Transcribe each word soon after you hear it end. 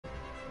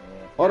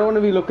I don't want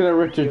to be looking at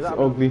Richard's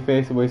ugly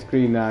face on my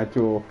screen now,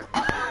 joke.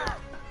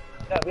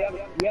 Yeah,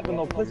 we have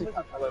no pussy.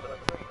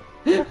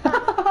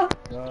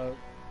 No.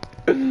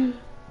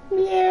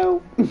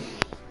 Meow.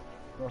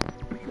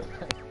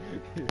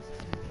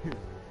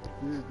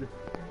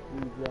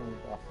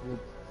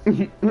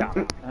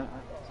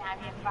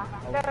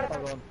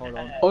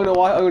 Hold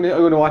on.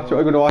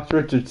 I'm gonna watch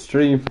Richard's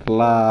stream for the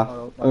laugh.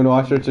 I'm gonna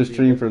watch Richard's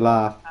stream for the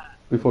laugh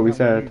before we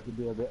start. Needs to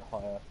be a bit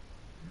higher.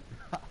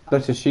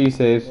 That's what she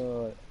said.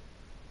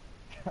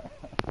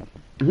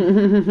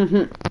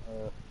 Come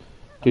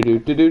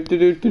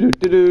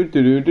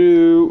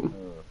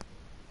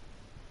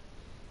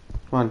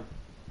on.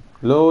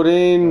 Load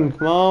in,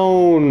 come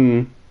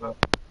on. Well,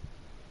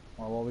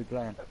 what are we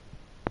playing?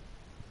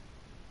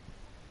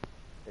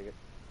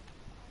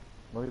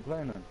 What are we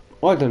playing then?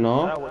 I don't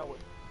know.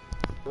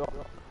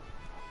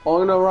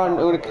 I'm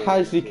gonna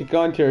casually kick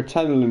onto your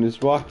channel and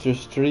just watch your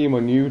stream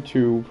on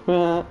YouTube.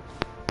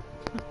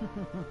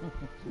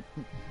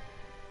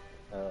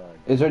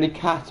 Is there any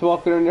cats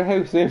walking around your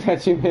house now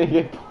that you make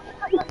it?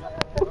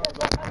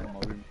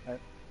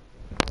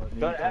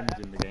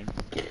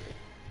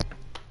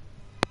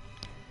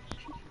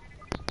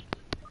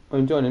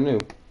 I'm joining now.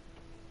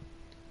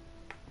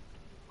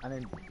 And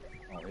then,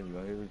 here we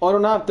go. I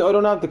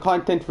don't have the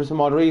content for some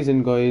odd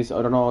reason, guys.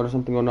 I don't know, there's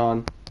something going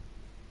on.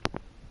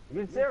 You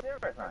can serious,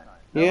 man.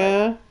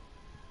 Yeah.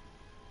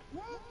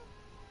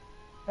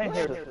 Hey,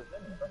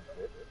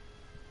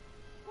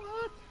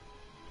 What?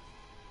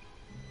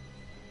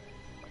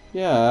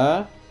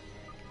 Yeah.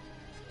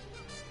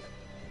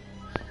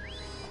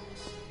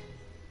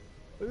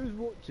 Who's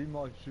watching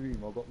my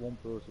stream? I've got one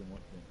person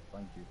watching.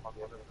 Thank you.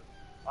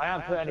 I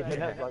haven't put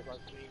anything up, like,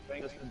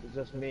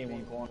 just me in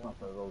one corner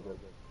for a little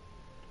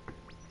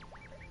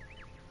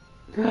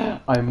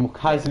bit. I'm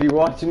casually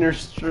watching your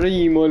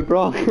stream, old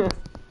bro.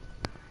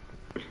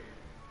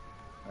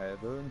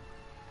 Evan.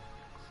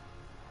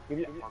 I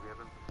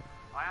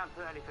haven't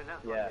put anything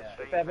up. Yeah,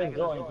 if Evan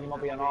joins, he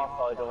might be on our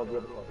side or the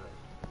other side.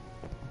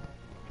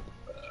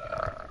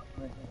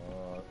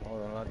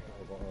 Hold on, lads.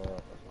 I've got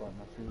a Skype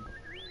message.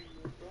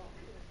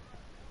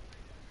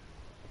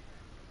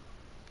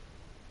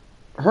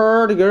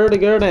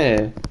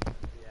 Hurdy-gurdy-gurdy.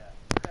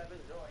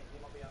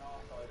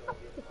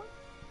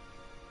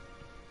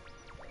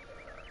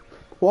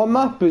 What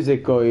map is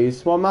it,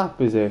 guys? What map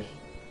is it?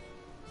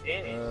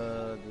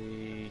 The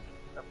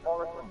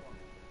forest one.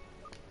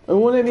 It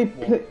won't let me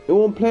play. It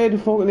won't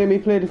let me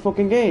play the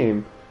fucking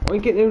game. I'm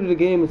getting out of the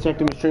game and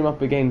starting to stream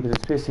up again because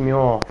it's pissing me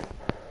off.